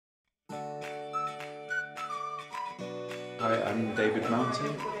Hi, I'm David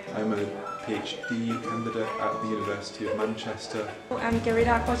Mountain. I'm a PhD candidate at the University of Manchester. I'm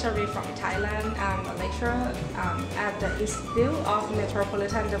Querida Khotcharee from Thailand. I'm a lecturer at the Institute of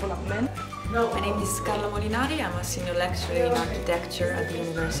Metropolitan Development. My name is Carla Molinari. I'm a senior lecturer in architecture at the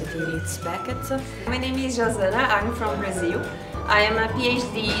University Leeds Beckett. My name is Josana. I'm from Brazil. I am a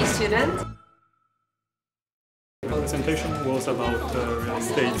PhD student. The presentation was about real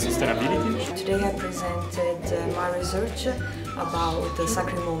estate sustainability. Today I presented my research about the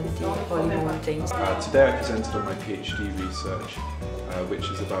Sacremonti Holy Mountains. Today I presented on my PhD research, which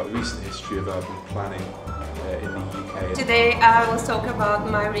is about the recent history of urban planning in the UK. Today I will talk about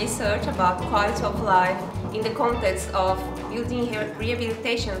my research about quality of life in the context of building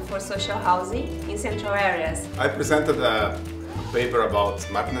rehabilitation for social housing in central areas. I presented a paper about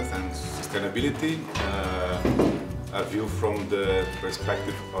smartness and sustainability, a view from the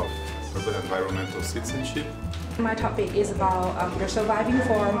perspective of urban environmental citizenship. My topic is about the surviving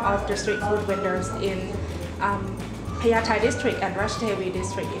form of the street food vendors in Payathai district and Ratchathewi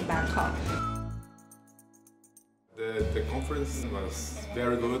district in Bangkok. The conference was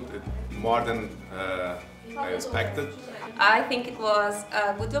very good, more than I expected. I think it was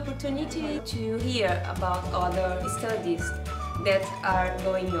a good opportunity to hear about other studies that are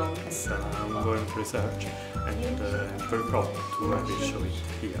going on. It's an ongoing research and I'm very proud to have it show it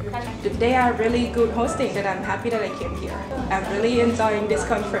here. They are really good hosting and I'm happy that I came here. I'm really enjoying this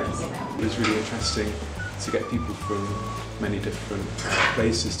conference. It was really interesting to get people from many different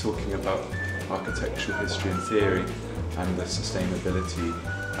places talking about architectural history and theory and the sustainability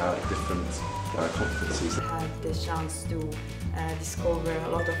of different conferences. I had the chance to discover a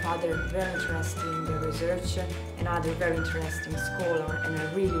lot of other very interesting research and other very interesting scholars, and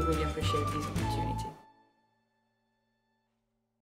I really appreciate this opportunity.